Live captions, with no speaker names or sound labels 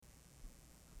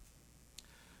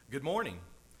Good morning.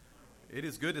 It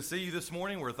is good to see you this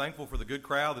morning. We're thankful for the good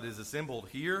crowd that is assembled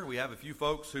here. We have a few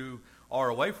folks who are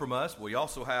away from us. We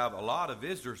also have a lot of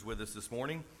visitors with us this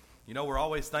morning. You know, we're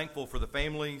always thankful for the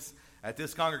families at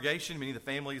this congregation, many of the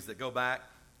families that go back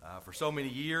for so many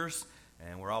years,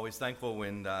 and we're always thankful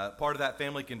when part of that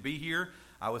family can be here.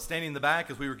 I was standing in the back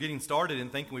as we were getting started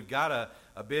and thinking we've got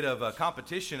a bit of a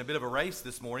competition, a bit of a race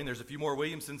this morning. There's a few more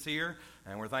Williamsons here,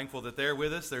 and we're thankful that they're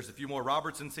with us. There's a few more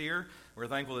Robertsons here. We're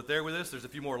thankful that they're with us. There's a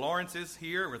few more Lawrences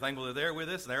here. We're thankful that they're with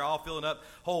us, and they're all filling up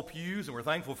whole pews, and we're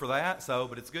thankful for that.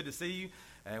 But it's good to see you,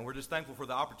 and we're just thankful for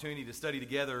the opportunity to study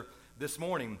together this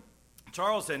morning.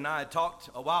 Charles and I had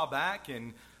talked a while back,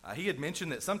 and he had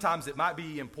mentioned that sometimes it might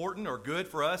be important or good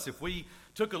for us if we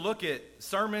took a look at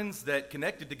sermons that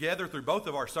connected together through both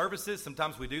of our services.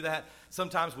 Sometimes we do that,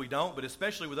 sometimes we don't, but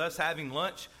especially with us having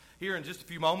lunch here in just a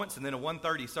few moments and then a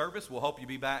 1:30 service. We'll hope you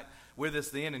be back with us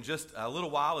then in just a little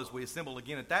while as we assemble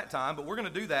again at that time. But we're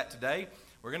going to do that today.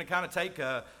 We're going to kind of take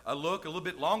a little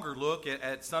bit longer look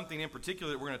at something in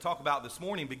particular that we're going to talk about this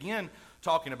morning, begin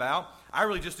talking about. I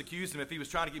really just accused him if he was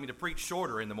trying to get me to preach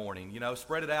shorter in the morning,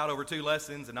 spread it out over 2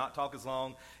 lessons and not talk as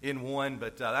long in one,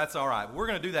 but that's all right. We're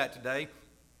going to do that today,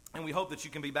 and we hope that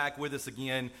you can be back with us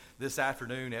again this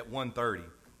afternoon at 1:30.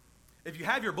 If you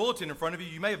have your bulletin in front of you,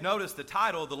 you may have noticed the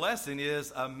title of the lesson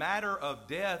is A Matter of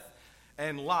Death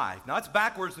and Life. Now, it's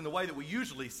backwards in the way that we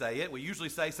usually say it. We usually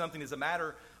say something is a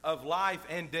matter of life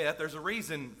and death. There's a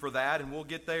reason for that, and we'll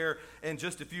get there in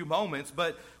just a few moments.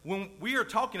 But when we are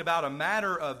talking about a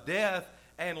matter of death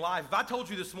and life, if I told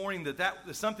you this morning that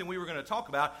is something we were going to talk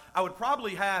about, I would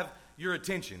probably have your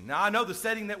attention. Now, I know the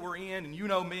setting that we're in, and you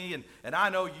know me, and I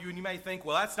know you, and you may think,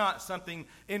 well, that's not something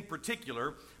in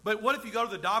particular. But what if you go to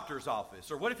the doctor's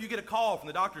office, or what if you get a call from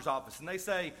the doctor's office, and they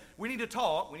say, we need to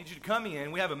talk, we need you to come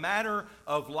in, we have a matter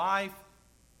of life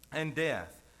and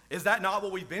death. Is that not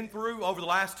what we've been through over the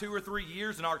last 2 or 3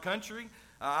 years in our country?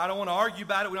 I don't want to argue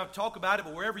about it. We don't have to talk about it,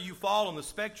 but wherever you fall on the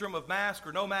spectrum of mask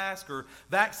or no mask or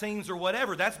vaccines or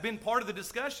whatever, that's been part of the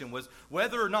discussion, was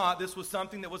whether or not this was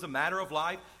something that was a matter of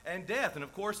life and death. And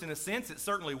of course, in a sense, it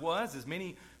certainly was, as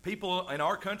many people in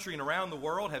our country and around the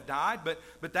world have died.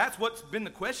 But that's what's been the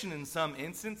question in some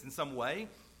instance, in some way.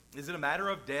 Is it a matter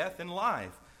of death and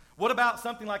life? What about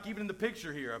something like even in the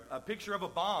picture here, a picture of a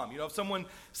bomb? If someone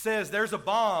says there's a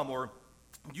bomb, or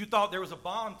you thought there was a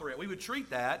bomb threat, we would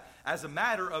treat that as a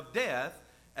matter of death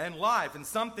and life and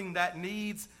something that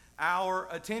needs our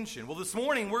attention. Well, this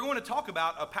morning we're going to talk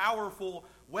about a powerful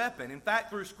weapon. In fact,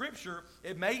 through Scripture,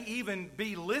 it may even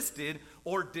be listed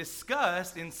or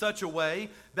discussed in such a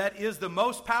way that is the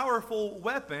most powerful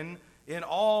weapon in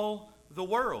all the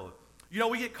world.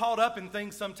 We get caught up in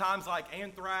things sometimes like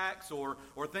anthrax or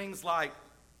things like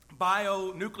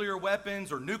bio-nuclear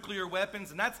weapons or nuclear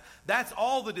weapons, and that's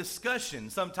all the discussion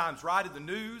sometimes right in the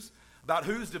news about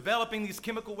who's developing these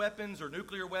chemical weapons or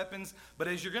nuclear weapons. But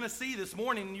as you're going to see this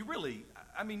morning, you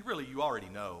already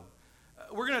know.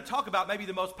 We're going to talk about maybe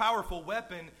the most powerful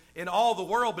weapon in all the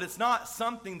world, but it's not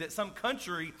something that some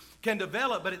country can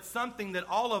develop, but it's something that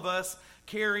all of us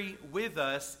carry with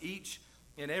us each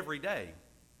and every day.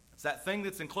 It's that thing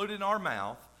that's included in our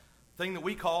mouth, thing that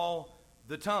we call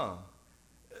the tongue.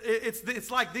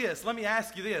 It's like this. Let me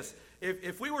ask you this.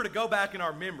 If we were to go back in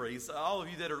our memories, all of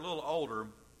you that are a little older,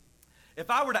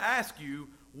 if I were to ask you,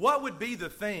 what would be the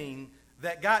thing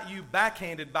that got you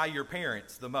backhanded by your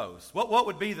parents the most? What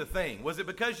would be the thing? Was it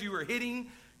because you were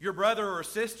hitting your brother or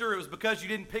sister? It was because you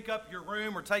didn't pick up your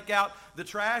room or take out the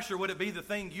trash? Or would it be the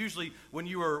thing usually when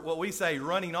you were, what we say,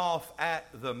 running off at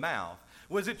the mouth?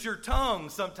 Was it your tongue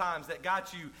sometimes that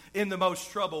got you in the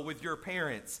most trouble with your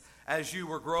parents as you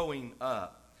were growing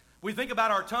up? We think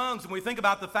about our tongues, and we think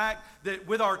about the fact that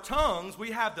with our tongues,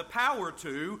 we have the power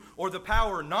to, or the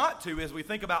power not to, as we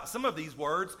think about some of these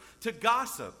words, to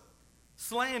gossip,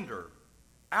 slander,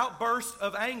 outbursts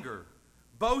of anger,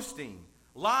 boasting,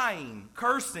 lying,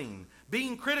 cursing,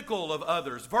 being critical of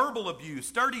others, verbal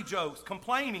abuse, dirty jokes,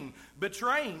 complaining,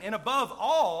 betraying, and above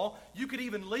all, you could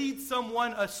even lead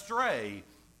someone astray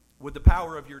with the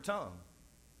power of your tongue.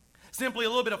 Simply a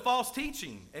little bit of false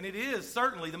teaching, and it is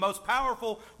certainly the most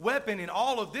powerful weapon in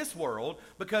all of this world,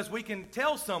 because we can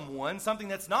tell someone something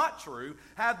that's not true,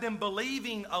 have them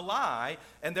believing a lie,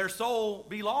 and their soul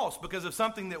be lost because of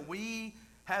something that we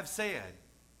have said.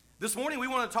 This morning we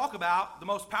want to talk about the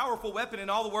most powerful weapon in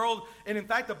all the world, and in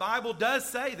fact the Bible does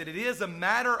say that it is a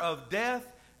matter of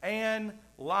death and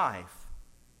life.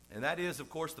 And that is, of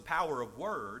course, the power of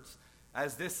words,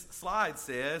 as this slide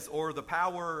says, or the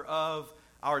power of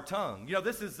our tongue. You know,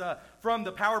 this is from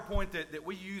the PowerPoint that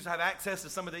we use. I have access to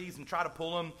some of these and try to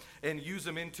pull them and use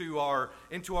them into our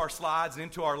slides and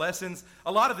into our lessons.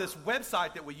 A lot of this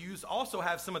website that we use also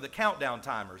have some of the countdown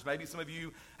timers. Maybe some of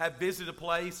you have visited a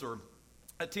place or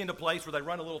attend a place where they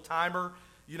run a little timer,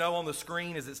 you know, on the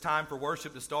screen as it's time for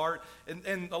worship to start.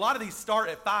 And a lot of these start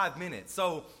at 5 minutes.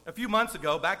 So a few months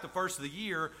ago, back the first of the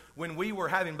year, when we were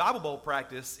having Bible Bowl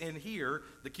practice in here,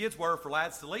 the kids were for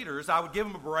Lads to Leaders, I would give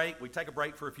them a break. We'd take a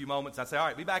break for a few moments. I'd say, all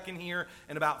right, be back in here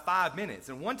in about 5 minutes.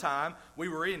 And one time, we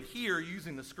were in here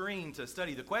using the screen to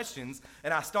study the questions,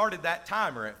 and I started that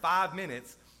timer at 5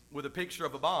 minutes with a picture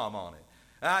of a bomb on it.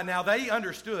 Now, they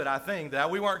understood, I think,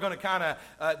 that we weren't going to kind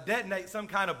of detonate some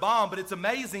kind of bomb, but it's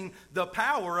amazing the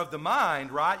power of the mind,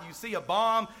 right? You see a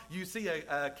bomb, you see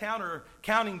a counter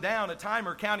counting down, a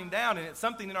timer counting down, and it's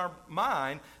something in our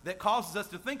mind that causes us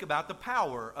to think about the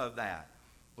power of that.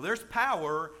 Well, there's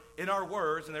power in our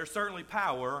words, and there's certainly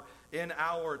power in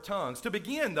our tongues. To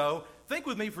begin, though, think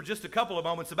with me for just a couple of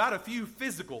moments about a few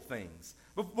physical things.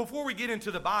 Before we get into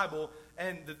the Bible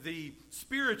and the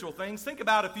spiritual things, think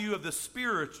about a few of the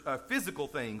physical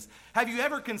things. Have you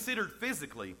ever considered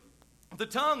physically, the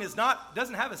tongue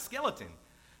doesn't have a skeleton?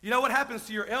 You know what happens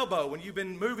to your elbow when you've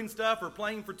been moving stuff or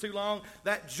playing for too long?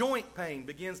 That joint pain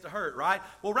begins to hurt, right?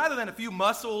 Well, rather than a few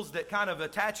muscles that kind of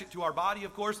attach it to our body,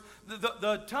 of course,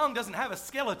 the tongue doesn't have a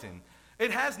skeleton.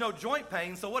 It has no joint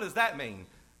pain, so what does that mean?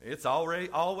 It's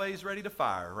always ready to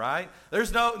fire, right?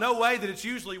 There's no way that it's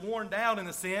usually worn down in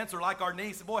a sense, or like our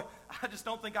knees. Boy, I just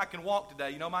don't think I can walk today.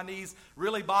 You know, my knee's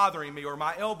really bothering me, or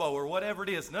my elbow, or whatever it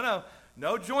is.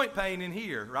 No joint pain in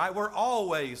here, right? We're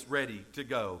always ready to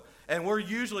go. And we're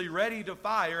usually ready to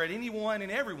fire at anyone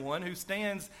and everyone who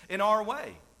stands in our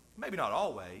way. Maybe not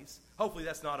always. Hopefully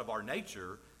that's not of our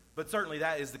nature, but certainly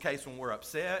that is the case when we're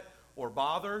upset or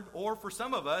bothered, or for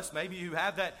some of us, maybe you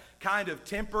have that kind of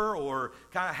temper or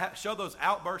kind of show those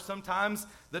outbursts sometimes.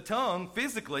 The tongue,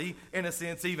 physically, in a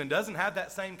sense, even doesn't have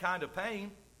that same kind of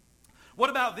pain. What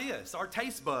about this? Our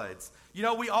taste buds. You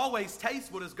know, we always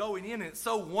taste what is going in, and it's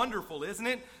so wonderful, isn't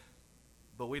it?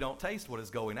 But we don't taste what is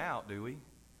going out, do we?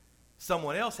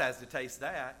 Someone else has to taste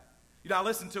that. You know, I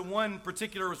listened to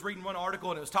was reading one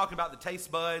article, and it was talking about the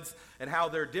taste buds and how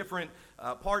there are different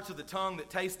parts of the tongue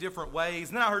that taste different ways.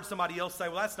 And then I heard somebody else say,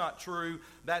 well, that's not true.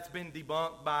 That's been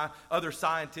debunked by other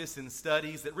scientists and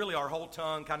studies, that really our whole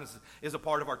tongue kind of is a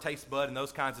part of our taste bud and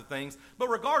those kinds of things. But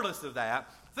regardless of that,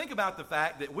 think about the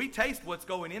fact that we taste what's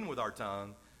going in with our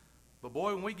tongue. But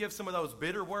boy, when we give some of those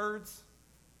bitter words,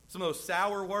 some of those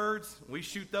sour words, we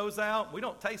shoot those out, we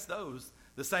don't taste those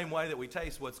the same way that we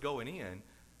taste what's going in.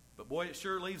 But boy, it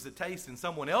sure leaves a taste in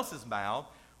someone else's mouth,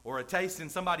 or a taste in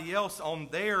somebody else on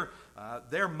their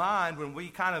mind when we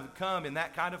kind of come in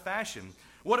that kind of fashion.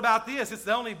 What about this? It's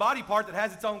the only body part that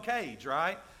has its own cage,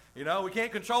 right? You know, we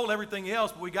can't control everything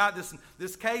else, but we got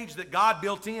this cage that God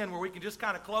built in where we can just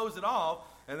kind of close it off,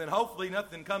 and then hopefully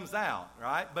nothing comes out,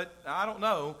 right? But I don't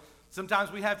know.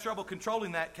 Sometimes we have trouble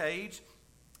controlling that cage.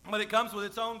 But it comes with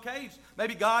its own cage.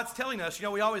 Maybe God's telling us, you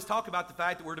know, we always talk about the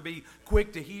fact that we're to be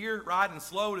quick to hear, right, and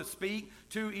slow to speak,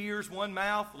 2 ears, 1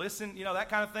 mouth, listen, you know, that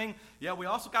kind of thing. Yeah, we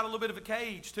also got a little bit of a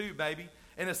cage too, baby,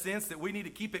 in a sense that we need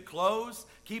to keep it closed,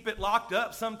 keep it locked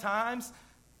up sometimes.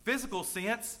 Physical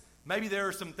sense, maybe there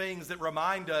are some things that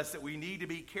remind us that we need to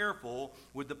be careful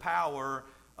with the power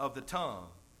of the tongue.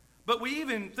 But we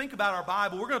even think about our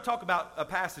Bible. We're going to talk about a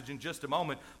passage in just a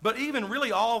moment. But even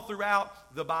really all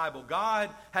throughout the Bible, God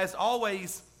has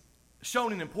always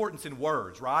shown an importance in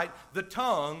words, right? The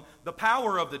tongue, the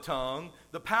power of the tongue,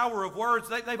 the power of words,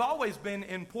 they've always been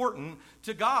important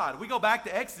to God. We go back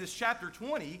to Exodus chapter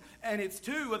 20, and it's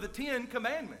 2 of the 10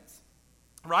 commandments,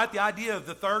 right? The idea of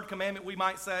the third commandment, we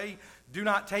might say, do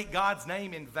not take God's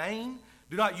name in vain.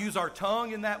 Do not use our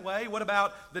tongue in that way. What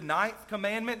about the 9th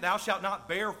commandment? Thou shalt not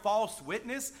bear false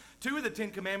witness. 2 of the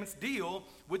 10 commandments deal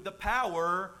with the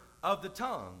power of the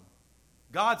tongue.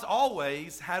 God's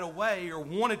always had a way, or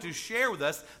wanted to share with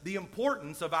us, the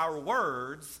importance of our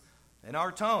words and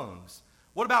our tongues.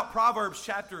 What about Proverbs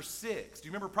chapter 6? Do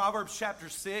you remember Proverbs chapter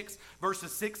 6,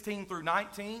 verses 16 through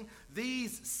 19?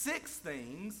 These 6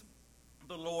 things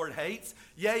the Lord hates,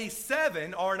 yea,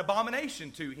 7 are an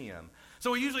abomination to him.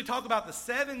 So we usually talk about the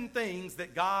 7 things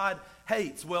that God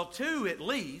hates. Well, 2 at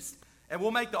least, and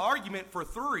we'll make the argument for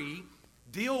 3,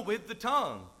 deal with the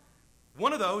tongue.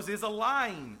 One of those is a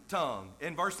lying tongue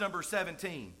in verse number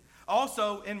 17.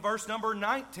 Also in verse number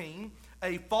 19,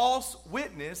 a false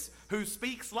witness who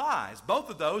speaks lies. Both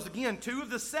of those, again, 2 of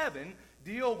the 7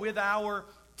 deal with our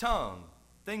tongue,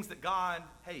 things that God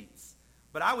hates.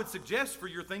 But I would suggest for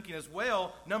your thinking as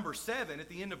well, number 7 at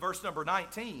the end of verse number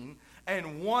 19,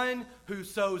 and one who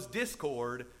sows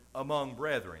discord among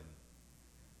brethren.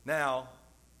 Now,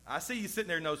 I see you sitting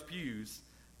there in those pews.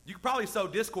 You could probably sow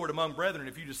discord among brethren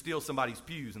if you just steal somebody's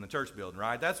pews in the church building,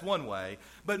 right? That's one way.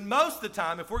 But most of the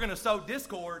time, if we're going to sow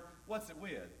discord, what's it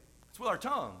with? It's with our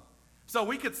tongue. So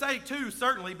we could say 2,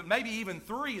 certainly, but maybe even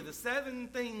 3 of the 7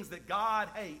 things that God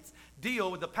hates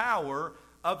deal with the power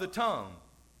of the tongue.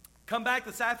 Come back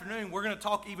this afternoon, we're going to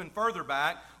talk even further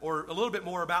back, or a little bit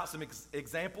more about some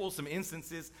examples, some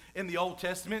instances in the Old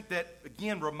Testament that,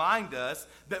 again, remind us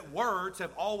that words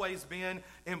have always been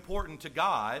important to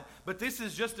God. But this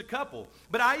is just a couple.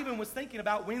 But I even was thinking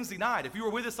about Wednesday night. If you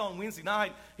were with us on Wednesday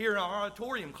night here in our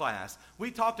auditorium class,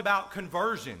 we talked about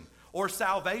conversion or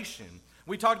salvation.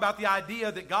 We talked about the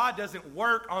idea that God doesn't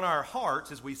work on our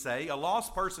hearts, as we say, a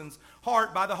lost person's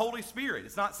heart by the Holy Spirit.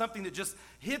 It's not something that just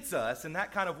hits us in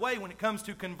that kind of way when it comes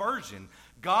to conversion.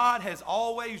 God has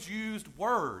always used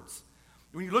words.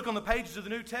 When you look on the pages of the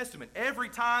New Testament, every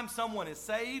time someone is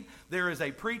saved, there is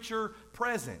a preacher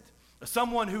present,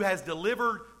 someone who has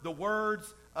delivered the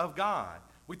words of God.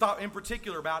 We thought in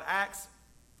particular about Acts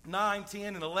 9,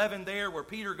 10, and 11 there where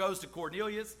Peter goes to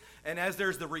Cornelius, and as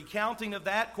there's the recounting of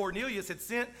that, Cornelius had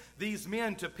sent these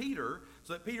men to Peter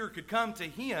so that Peter could come to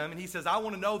him, and he says, I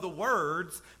want to know the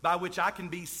words by which I can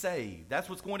be saved. That's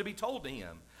what's going to be told to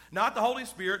him. Not the Holy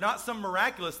Spirit, not some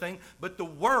miraculous thing, but the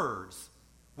words.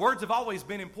 Words have always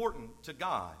been important to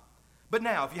God. But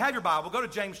now, if you have your Bible, go to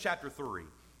James chapter 3,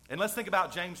 and let's think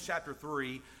about James chapter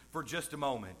 3 for just a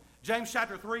moment. James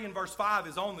chapter 3 and verse 5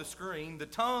 is on the screen. The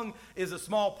tongue is a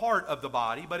small part of the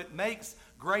body, but it makes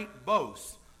great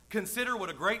boasts. Consider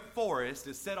what a great forest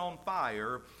is set on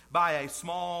fire by a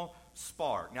small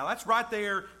spark. Now that's right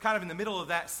there kind of in the middle of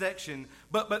that section.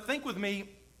 But think with me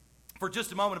for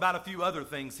just a moment about a few other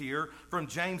things here from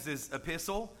James's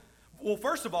epistle. Well,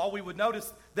 first of all, we would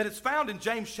notice that it's found in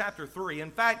James chapter 3.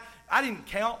 In fact, I didn't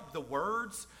count the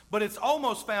words, but it's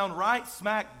almost found right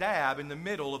smack dab in the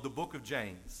middle of the book of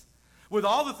James. With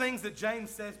all the things that James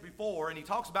says before, and he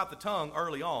talks about the tongue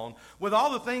early on, with all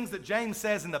the things that James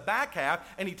says in the back half,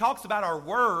 and he talks about our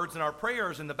words and our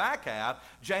prayers in the back half,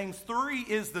 James 3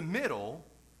 is the middle,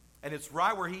 and it's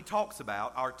right where he talks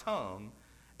about our tongue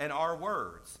and our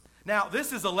words. Now,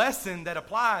 this is a lesson that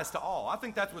applies to all. I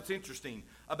think that's what's interesting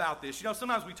about this. You know,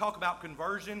 sometimes we talk about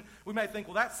conversion. We may think,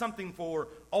 well, that's something for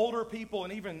older people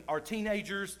and even our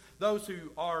teenagers, those who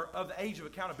are of the age of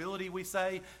accountability, we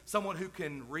say, someone who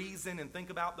can reason and think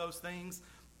about those things.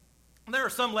 And there are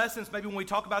some lessons maybe when we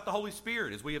talk about the Holy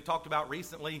Spirit, as we have talked about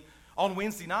recently on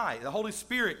Wednesday night. The Holy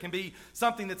Spirit can be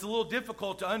something that's a little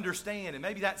difficult to understand, and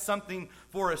maybe that's something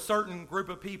for a certain group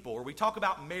of people. Or we talk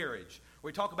about marriage, or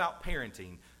we talk about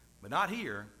parenting. But not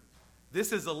here.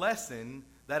 This is a lesson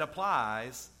that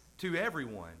applies to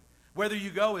everyone. Whether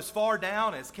you go as far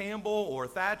down as Campbell or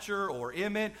Thatcher or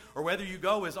Emmett, or whether you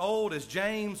go as old as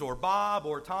James or Bob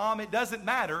or Tom, it doesn't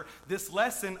matter. This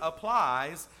lesson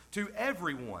applies to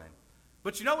everyone.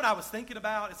 But you know what I was thinking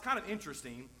about? It's kind of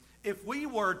interesting. If we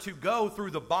were to go through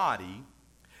the body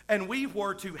and we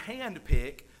were to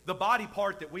handpick the body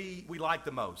part that we like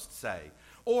the most, say,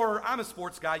 or I'm a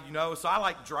sports guy, you know, so I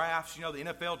like drafts. You know, the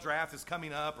NFL draft is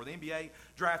coming up, or the NBA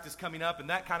draft is coming up,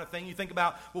 and that kind of thing. You think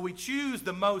about, well, we choose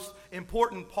the most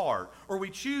important part, or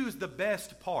we choose the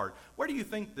best part. Where do you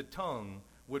think the tongue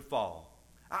would fall?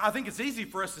 I think it's easy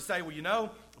for us to say, well, you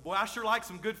know, boy, I sure like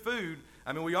some good food.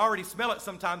 I mean, we already smell it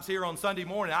sometimes here on Sunday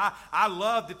morning. I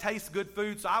love to taste good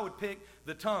food, so I would pick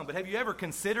the tongue. But have you ever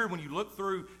considered, when you look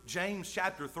through James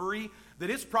chapter 3, that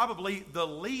it's probably the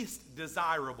least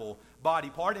desirable body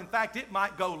part? In fact, it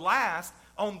might go last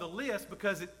on the list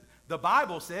because the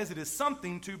Bible says it is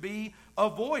something to be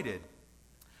avoided.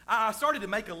 I started to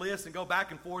make a list and go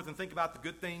back and forth and think about the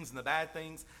good things and the bad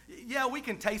things. Yeah, we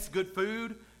can taste good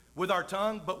food with our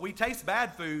tongue, but we taste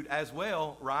bad food as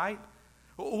well, right?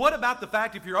 What about the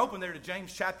fact, if you're open there to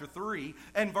James chapter 3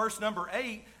 and verse number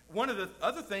 8, one of the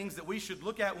other things that we should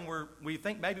look at when we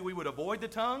think maybe we would avoid the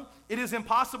tongue, it is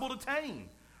impossible to tame,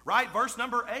 right? Verse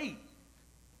number 8,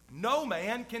 no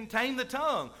man can tame the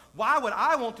tongue. Why would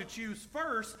I want to choose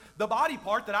first the body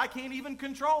part that I can't even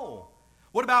control?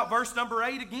 What about verse number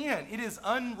 8 again? It is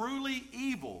unruly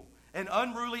evil, an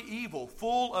unruly evil,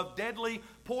 full of deadly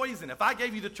poison. If I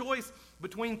gave you the choice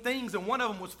between things and one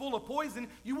of them was full of poison,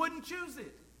 you wouldn't choose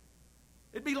it.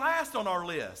 It'd be last on our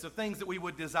list of things that we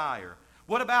would desire.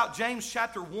 What about James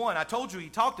chapter 1? I told you he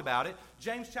talked about it.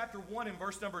 James chapter 1 and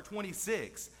verse number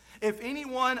 26. If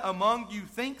anyone among you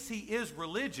thinks he is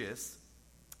religious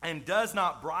and does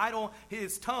not bridle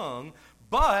his tongue,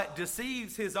 but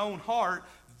deceives his own heart,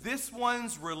 this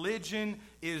one's religion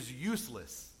is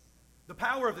useless. The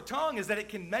power of the tongue is that it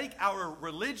can make our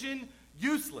religion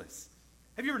useless.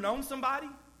 Have you ever known somebody?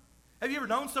 Have you ever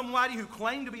known somebody who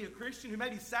claimed to be a Christian, who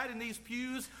maybe sat in these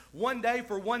pews one day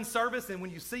for one service, and when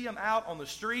you see them out on the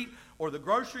street or the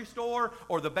grocery store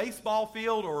or the baseball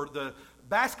field or the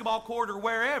basketball court or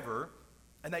wherever,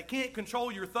 and they can't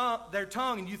control their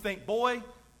tongue, and you think, boy,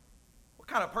 what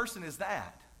kind of person is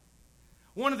that?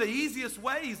 One of the easiest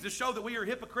ways to show that we are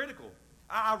hypocritical.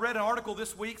 I read an article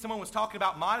this week. Someone was talking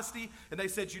about modesty, and they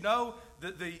said,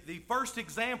 the first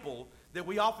example that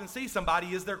we often see somebody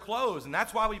is their clothes, and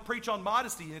that's why we preach on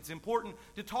modesty, and it's important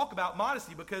to talk about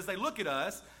modesty because they look at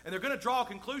us, and they're going to draw a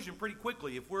conclusion pretty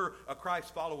quickly if we're a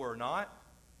Christ follower or not.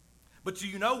 But do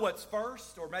you know what's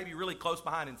first, or maybe really close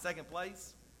behind in second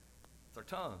place? It's our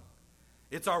tongue.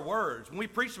 It's our words. When we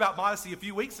preached about modesty a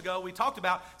few weeks ago, we talked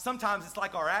about sometimes it's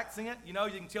like our accent. You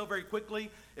can tell very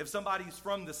quickly if somebody's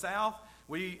from the South.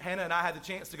 Hannah and I had the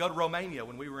chance to go to Romania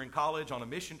when we were in college on a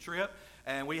mission trip,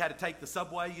 and we had to take the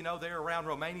subway, there around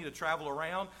Romania to travel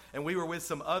around, and we were with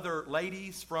some other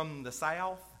ladies from the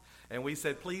South, and we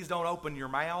said, please don't open your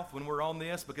mouth when we're on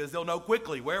this because they'll know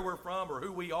quickly where we're from or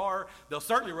who we are. They'll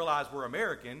certainly realize we're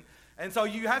American, and so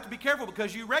you have to be careful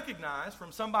because you recognize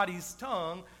from somebody's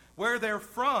tongue where they're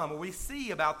from, or we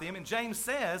see about them, and James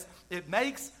says it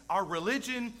makes our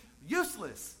religion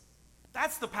useless.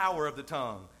 That's the power of the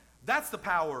tongue. That's the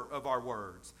power of our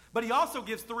words. But he also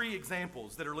gives 3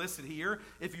 examples that are listed here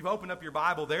if you've opened up your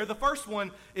Bible there. The first one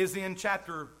is in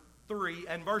chapter 3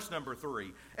 and verse number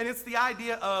 3. And it's the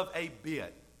idea of a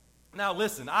bit. Now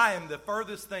listen, I am the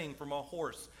furthest thing from a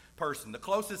horse person. The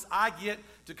closest I get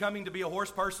to coming to be a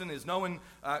horse person is knowing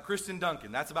Kristen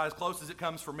Duncan. That's about as close as it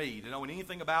comes for me to knowing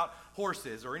anything about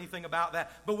horses or anything about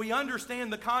that. But we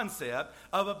understand the concept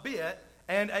of a bit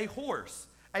and a horse.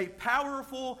 A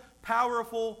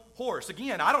powerful horse.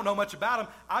 Again, I don't know much about them.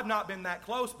 I've not been that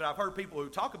close, but I've heard people who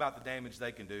talk about the damage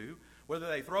they can do, whether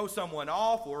they throw someone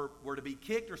off or were to be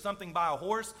kicked or something by a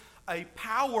horse. A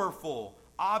powerful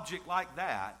object like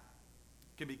that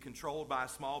can be controlled by a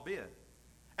small bit.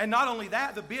 And not only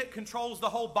that, the bit controls the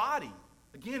whole body.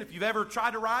 Again, if you've ever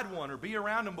tried to ride one or be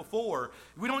around them before,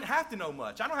 we don't have to know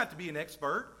much. I don't have to be an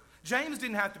expert. James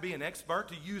didn't have to be an expert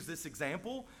to use this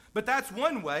example, but that's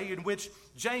one way in which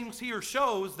James here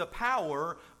shows the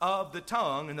power of the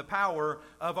tongue and the power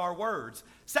of our words.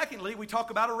 Secondly, we talk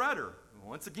about a rudder.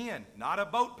 Once again, not a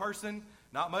boat person,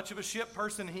 not much of a ship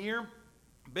person here.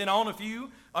 Been on a few,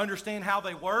 understand how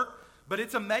they work, but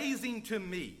it's amazing to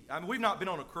me. I mean, we've not been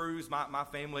on a cruise, my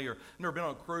family, or never been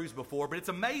on a cruise before, but it's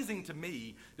amazing to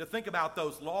me to think about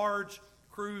those large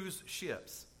cruise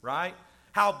ships, right?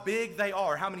 How big they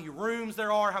are, how many rooms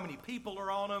there are, how many people are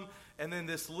on them, and then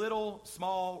this little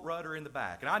small rudder in the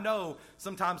back. And I know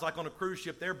sometimes like on a cruise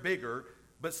ship they're bigger,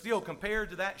 but still compared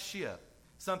to that ship,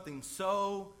 something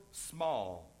so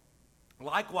small.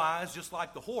 Likewise, just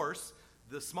like the horse,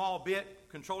 the small bit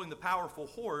controlling the powerful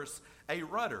horse, a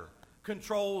rudder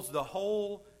controls the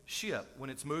whole ship when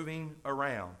it's moving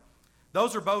around.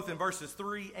 Those are both in verses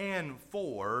 3 and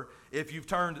 4, if you've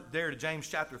turned there to James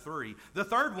chapter 3. The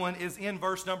third one is in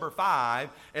verse number 5,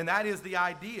 and that is the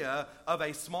idea of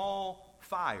a small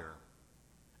fire.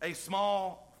 A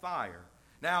small fire.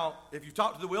 Now, if you've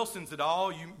talked to the Wilsons at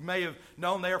all, you may have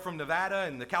known they're from Nevada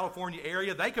and the California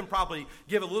area. They can probably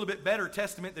give a little bit better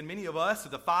testament than many of us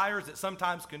of the fires that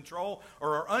sometimes control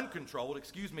or are uncontrolled,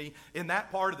 in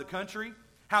that part of the country.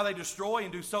 How they destroy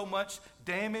and do so much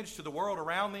damage to the world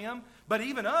around them. But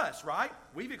even us, right?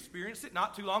 We've experienced it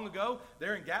not too long ago.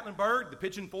 There in Gatlinburg, the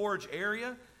Pigeon Forge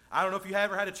area. I don't know if you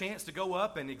ever had a chance to go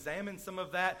up and examine some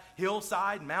of that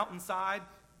hillside, mountainside.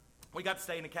 We got to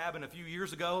stay in a cabin a few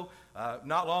years ago.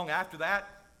 Not long after that,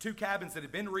 2 cabins that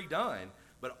had been redone,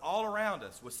 but all around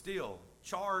us was still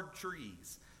charred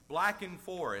trees, blackened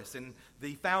forests, and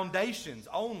the foundations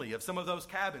only of some of those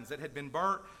cabins that had been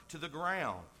burnt to the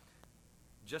ground.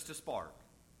 Just a spark.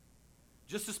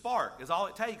 Just a spark is all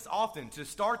it takes often to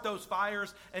start those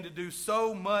fires and to do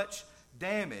so much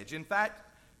damage. In fact,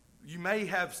 you may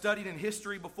have studied in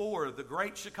history before the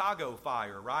Great Chicago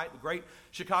Fire, right? The Great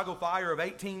Chicago Fire of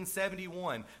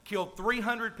 1871 killed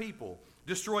 300 people,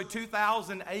 destroyed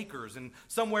 2,000 acres, and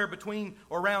somewhere between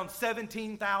or around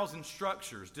 17,000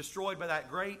 structures destroyed by that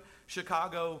Great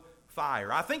Chicago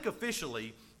Fire. I think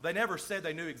officially they never said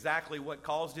they knew exactly what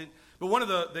caused it, but one of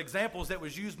the examples that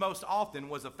was used most often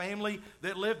was a family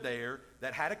that lived there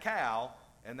that had a cow,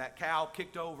 and that cow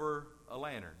kicked over a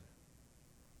lantern.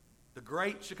 The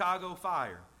Great Chicago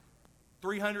Fire,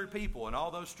 300 people in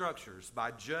all those structures by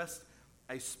just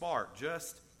a spark,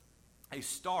 just a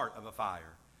start of a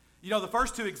fire. You know, the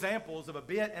first 2 examples of a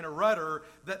bit and a rudder,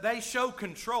 that they show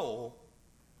control,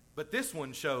 but this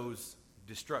one shows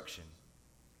destruction.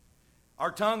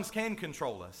 Our tongues can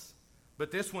control us,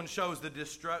 but this one shows the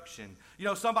destruction. You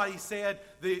know, somebody said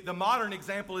the modern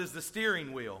example is the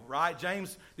steering wheel, right?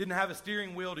 James didn't have a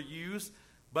steering wheel to use,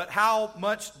 but how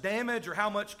much damage or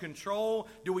how much control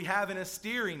do we have in a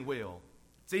steering wheel?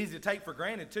 It's easy to take for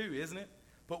granted too, isn't it?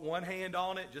 Put one hand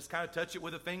on it, just kind of touch it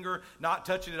with a finger, not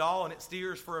touch it at all, and it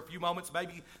steers for a few moments,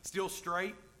 maybe still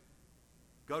straight.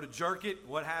 Go to jerk it,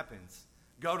 what happens?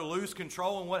 Go to lose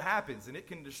control, and what happens? And it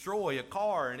can destroy a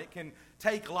car, and it can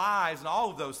take lives, and all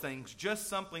of those things. Just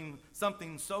something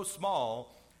so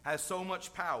small has so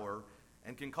much power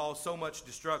and can cause so much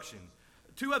destruction.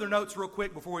 Two other notes real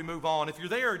quick before we move on. If you're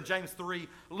there in James 3,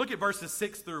 look at verses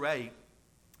 6 through 8.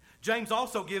 James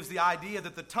also gives the idea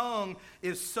that the tongue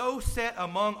is so set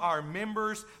among our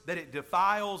members that it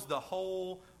defiles the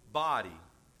whole body.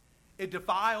 It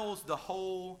defiles the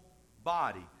whole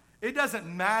body. It doesn't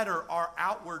matter our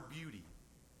outward beauty.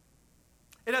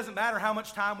 It doesn't matter how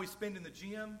much time we spend in the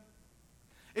gym.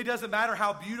 It doesn't matter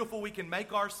how beautiful we can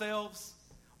make ourselves.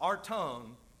 Our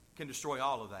tongue can destroy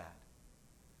all of that.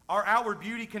 Our outward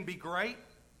beauty can be great,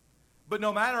 but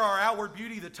no matter our outward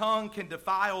beauty, the tongue can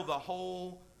defile the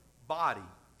whole body.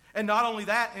 And not only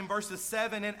that, in verses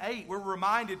 7 and 8, we're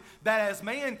reminded that as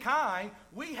mankind,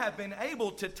 we have been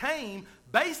able to tame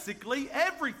basically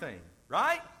everything,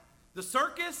 right? The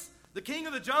circus, the king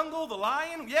of the jungle, the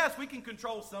lion. Yes, we can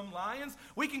control some lions.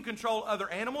 We can control other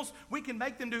animals. We can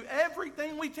make them do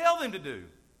everything we tell them to do.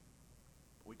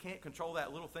 But we can't control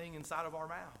that little thing inside of our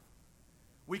mouth.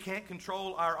 We can't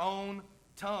control our own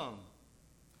tongue.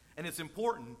 And it's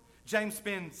important. James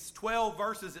spends 12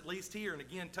 verses at least here, and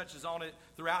again touches on it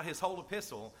throughout his whole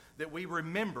epistle, that we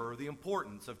remember the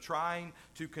importance of trying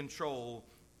to control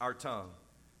our tongue.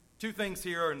 Two things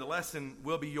here, and the lesson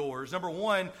will be yours. Number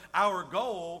one, our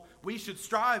goal, we should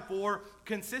strive for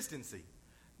consistency.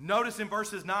 Notice in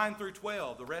verses 9 through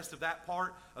 12, the rest of that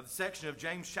part of the section of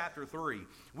James chapter 3.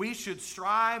 We should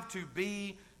strive to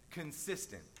be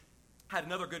consistent. Had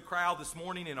another good crowd this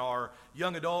morning in our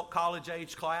young adult college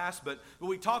age class, but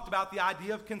we talked about the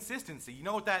idea of consistency. You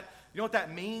know what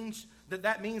that means?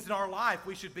 That means in our life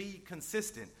we should be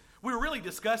consistent. We were really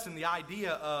discussing the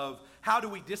idea of how do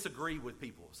we disagree with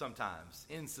people sometimes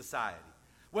in society.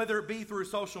 Whether it be through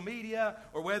social media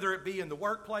or whether it be in the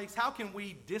workplace, how can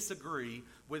we disagree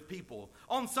with people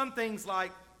on some things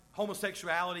like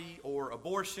homosexuality or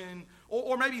abortion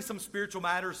or maybe some spiritual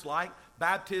matters like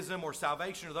baptism or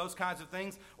salvation or those kinds of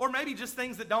things, or maybe just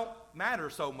things that don't matter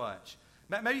so much.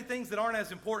 Maybe things that aren't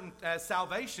as important as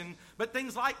salvation, but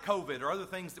things like COVID or other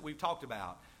things that we've talked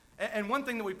about. And one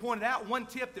thing that we pointed out, one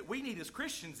tip that we need as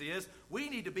Christians is we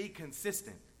need to be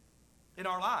consistent in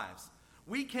our lives.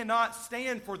 We cannot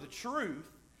stand for the truth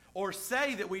or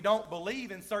say that we don't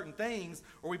believe in certain things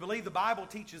or we believe the Bible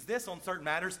teaches this on certain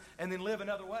matters and then live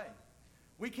another way.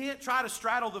 We can't try to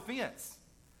straddle the fence.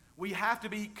 We have to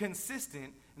be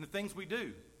consistent in the things we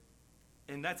do.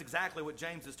 And that's exactly what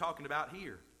James is talking about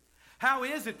here. How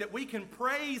is it that we can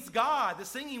praise God? The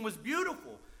singing was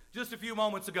beautiful just a few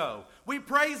moments ago. We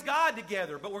praise God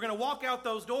together, but we're going to walk out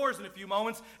those doors in a few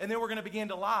moments, and then we're going to begin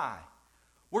to lie.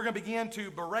 We're going to begin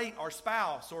to berate our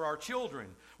spouse or our children.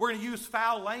 We're going to use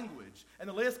foul language, and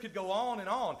the list could go on and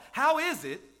on. How is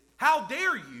it, how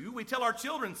dare you, we tell our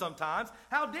children sometimes,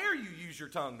 how dare you use your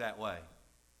tongue that way?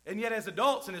 And yet as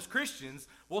adults and as Christians,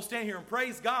 we'll stand here and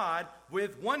praise God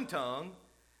with one tongue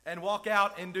and walk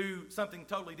out and do something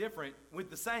totally different with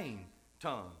the same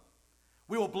tongue.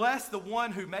 We will bless the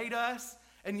one who made us,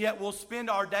 and yet we'll spend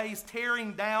our days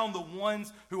tearing down the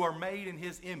ones who are made in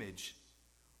his image.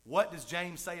 What does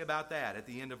James say about that at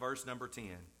the end of verse number 10?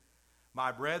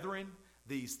 My brethren,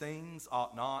 these things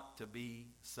ought not to be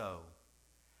so.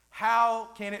 How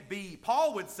can it be?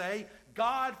 Paul would say,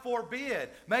 God forbid.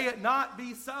 May it not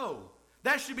be so.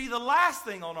 That should be the last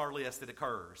thing on our list that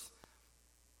occurs.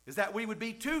 Is that we would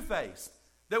be two-faced,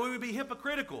 that we would be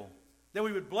hypocritical, that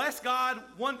we would bless God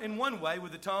in one way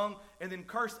with the tongue and then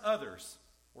curse others,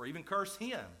 or even curse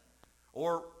him.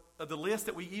 Or the list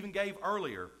that we even gave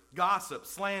earlier, gossip,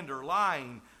 slander,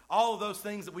 lying, all of those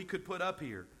things that we could put up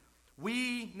here.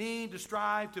 We need to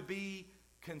strive to be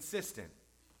consistent.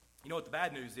 You know what the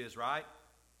bad news is, right?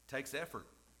 It takes effort.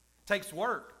 It takes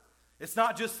work. It's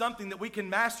not just something that we can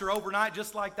master overnight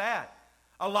just like that.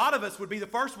 A lot of us would be the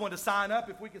first one to sign up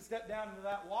if we could step down into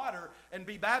that water and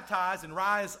be baptized and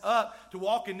rise up to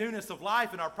walk in newness of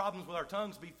life and our problems with our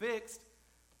tongues be fixed.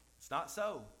 It's not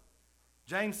so.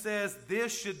 James says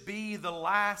this should be the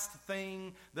last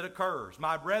thing that occurs.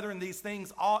 My brethren, these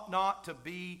things ought not to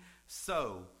be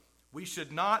so. We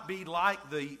should not be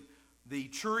like the the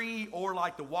tree or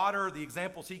like the water, the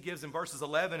examples he gives in verses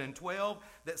 11 and 12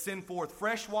 that send forth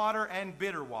fresh water and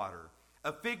bitter water.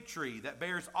 A fig tree that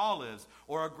bears olives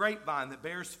or a grapevine that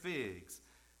bears figs.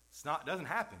 It doesn't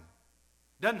happen.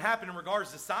 It doesn't happen in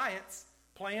regards to science,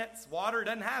 plants, water. It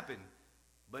doesn't happen.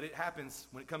 But it happens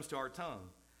when it comes to our tongue.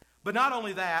 But not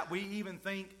only that, we even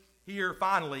think here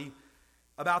finally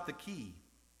about the key.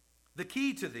 The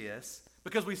key to this,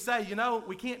 because we say,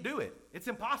 we can't do it. It's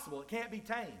impossible. It can't be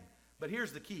tamed. But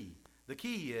here's the key. The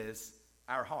key is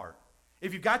our heart.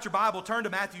 If you've got your Bible, turn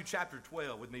to Matthew chapter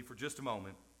 12 with me for just a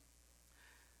moment.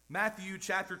 Matthew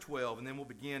chapter 12, and then we'll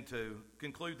begin to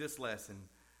conclude this lesson.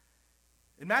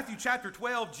 In Matthew chapter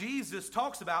 12, Jesus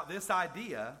talks about this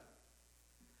idea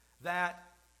that,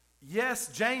 yes,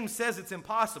 James says it's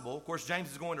impossible. Of course,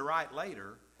 James is going to write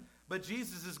later. But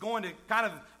Jesus is going to kind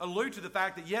of allude to the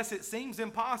fact that, yes, it seems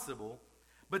impossible,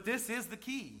 but this is the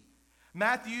key.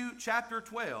 Matthew chapter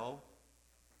 12,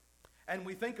 and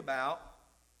we think about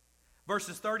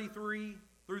verses 33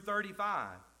 through 35.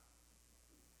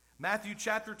 Matthew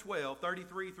chapter 12,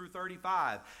 33 through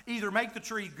 35. Either make the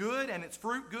tree good and its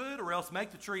fruit good, or else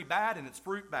make the tree bad and its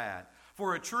fruit bad.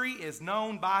 For a tree is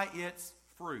known by its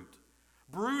fruit.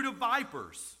 Brood of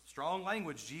vipers. Strong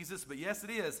language, Jesus, but yes it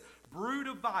is. Brood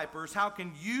of vipers, how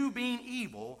can you, being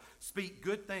evil, speak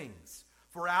good things?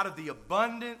 For out of the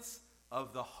abundance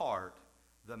of the heart,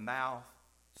 the mouth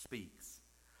speaks.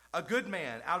 A good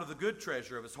man out of the good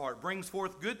treasure of his heart brings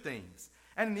forth good things.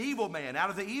 And an evil man out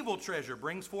of the evil treasure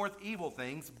brings forth evil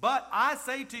things. But I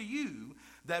say to you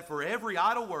that for every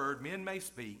idle word men may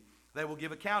speak, they will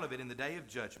give account of it in the day of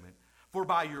judgment. For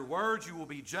by your words you will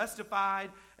be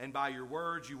justified, and by your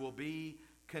words you will be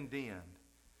condemned.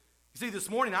 You see, this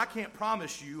morning I can't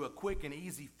promise you a quick and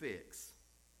easy fix.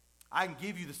 I can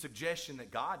give you the suggestion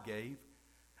that God gave.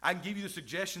 I can give you the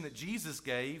suggestion that Jesus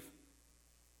gave.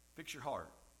 Fix your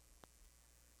heart.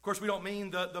 Of course, we don't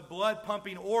mean the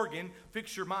blood-pumping organ.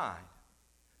 Fix your mind.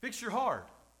 Fix your heart.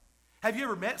 Have you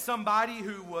ever met somebody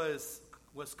who was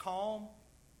calm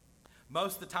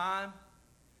most of the time?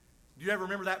 Do you ever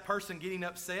remember that person getting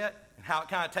upset and how it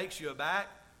kind of takes you aback?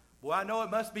 Well, I know it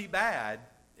must be bad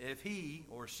if he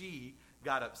or she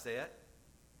got upset.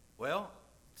 Well,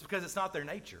 it's because it's not their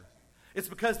nature. It's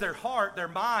because their heart, their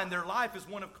mind, their life is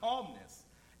one of calmness.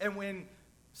 And when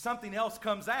something else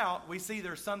comes out, we see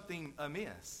there's something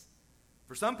amiss.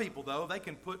 For some people, though, they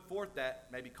can put forth that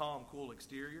maybe calm, cool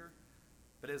exterior,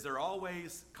 but as they're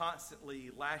always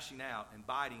constantly lashing out and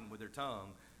biting with their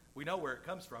tongue, we know where it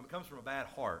comes from. It comes from a bad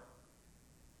heart.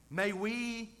 May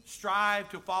we strive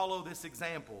to follow this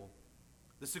example,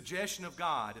 the suggestion of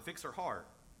God to fix our heart.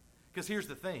 Because here's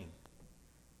the thing.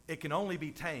 It can only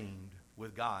be tamed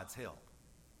with God's help.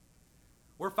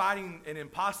 We're fighting an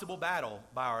impossible battle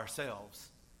by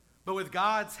ourselves. But with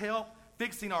God's help,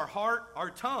 fixing our heart, our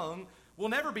tongue, will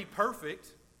never be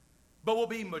perfect, but we'll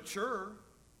be mature.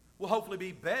 We'll hopefully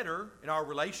be better in our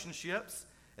relationships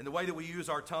and the way that we use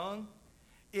our tongue.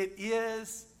 It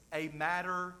is a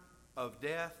matter of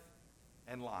death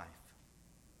and life.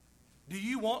 Do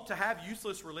you want to have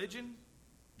useless religion?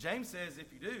 James says if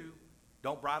you do,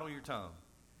 don't bridle your tongue.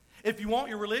 If you want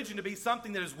your religion to be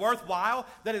something that is worthwhile,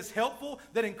 that is helpful,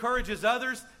 that encourages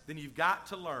others, then you've got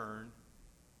to learn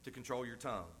to control your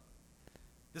tongue.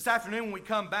 This afternoon when we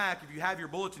come back, if you have your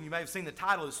bulletin, you may have seen the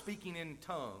title is Speaking in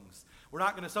Tongues. We're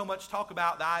not going to so much talk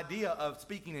about the idea of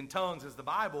speaking in tongues as the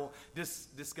Bible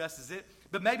discusses it,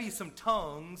 but maybe some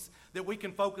tongues that we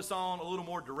can focus on a little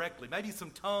more directly. Maybe some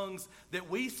tongues that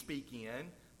we speak in,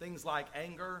 things like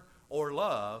anger or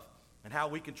love, and how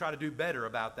we can try to do better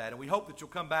about that. And we hope that you'll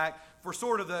come back for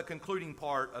sort of the concluding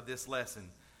part of this lesson.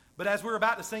 But as we're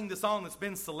about to sing the song that's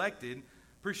been selected,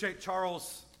 appreciate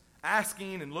Charles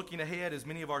asking and looking ahead as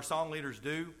many of our song leaders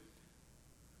do.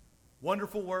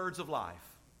 Wonderful words of life.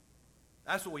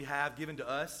 That's what we have given to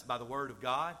us by the Word of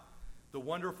God. The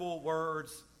wonderful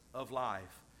words of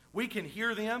life. We can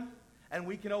hear them and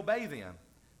we can obey them.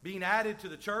 Being added to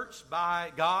the church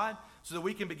by God so that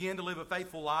we can begin to live a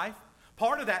faithful life.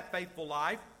 Part of that faithful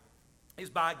life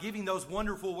is by giving those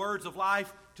wonderful words of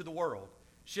life to the world,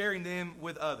 sharing them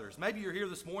with others. Maybe you're here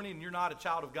this morning and you're not a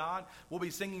child of God. We'll be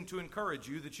singing to encourage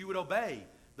you that you would obey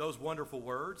those wonderful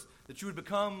words, that you would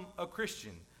become a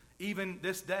Christian even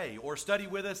this day, or study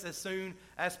with us as soon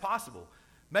as possible.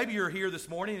 Maybe you're here this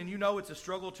morning and you know it's a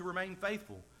struggle to remain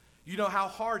faithful. You know how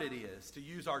hard it is to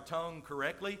use our tongue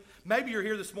correctly. Maybe you're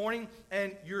here this morning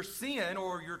and your sin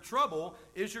or your trouble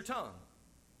is your tongue.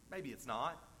 Maybe it's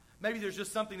not. Maybe there's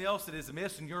just something else that is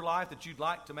amiss in your life that you'd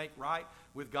like to make right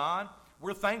with God.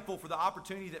 We're thankful for the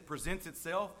opportunity that presents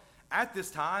itself at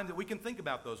this time that we can think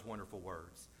about those wonderful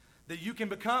words. that you can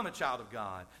become a child of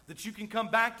God, that you can come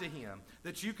back to Him,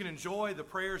 that you can enjoy the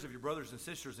prayers of your brothers and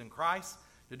sisters in Christ,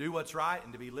 to do what's right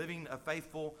and to be living a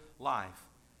faithful life.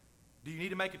 Do you need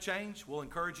to make a change? We'll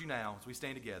encourage you now as we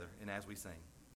stand together and as we sing.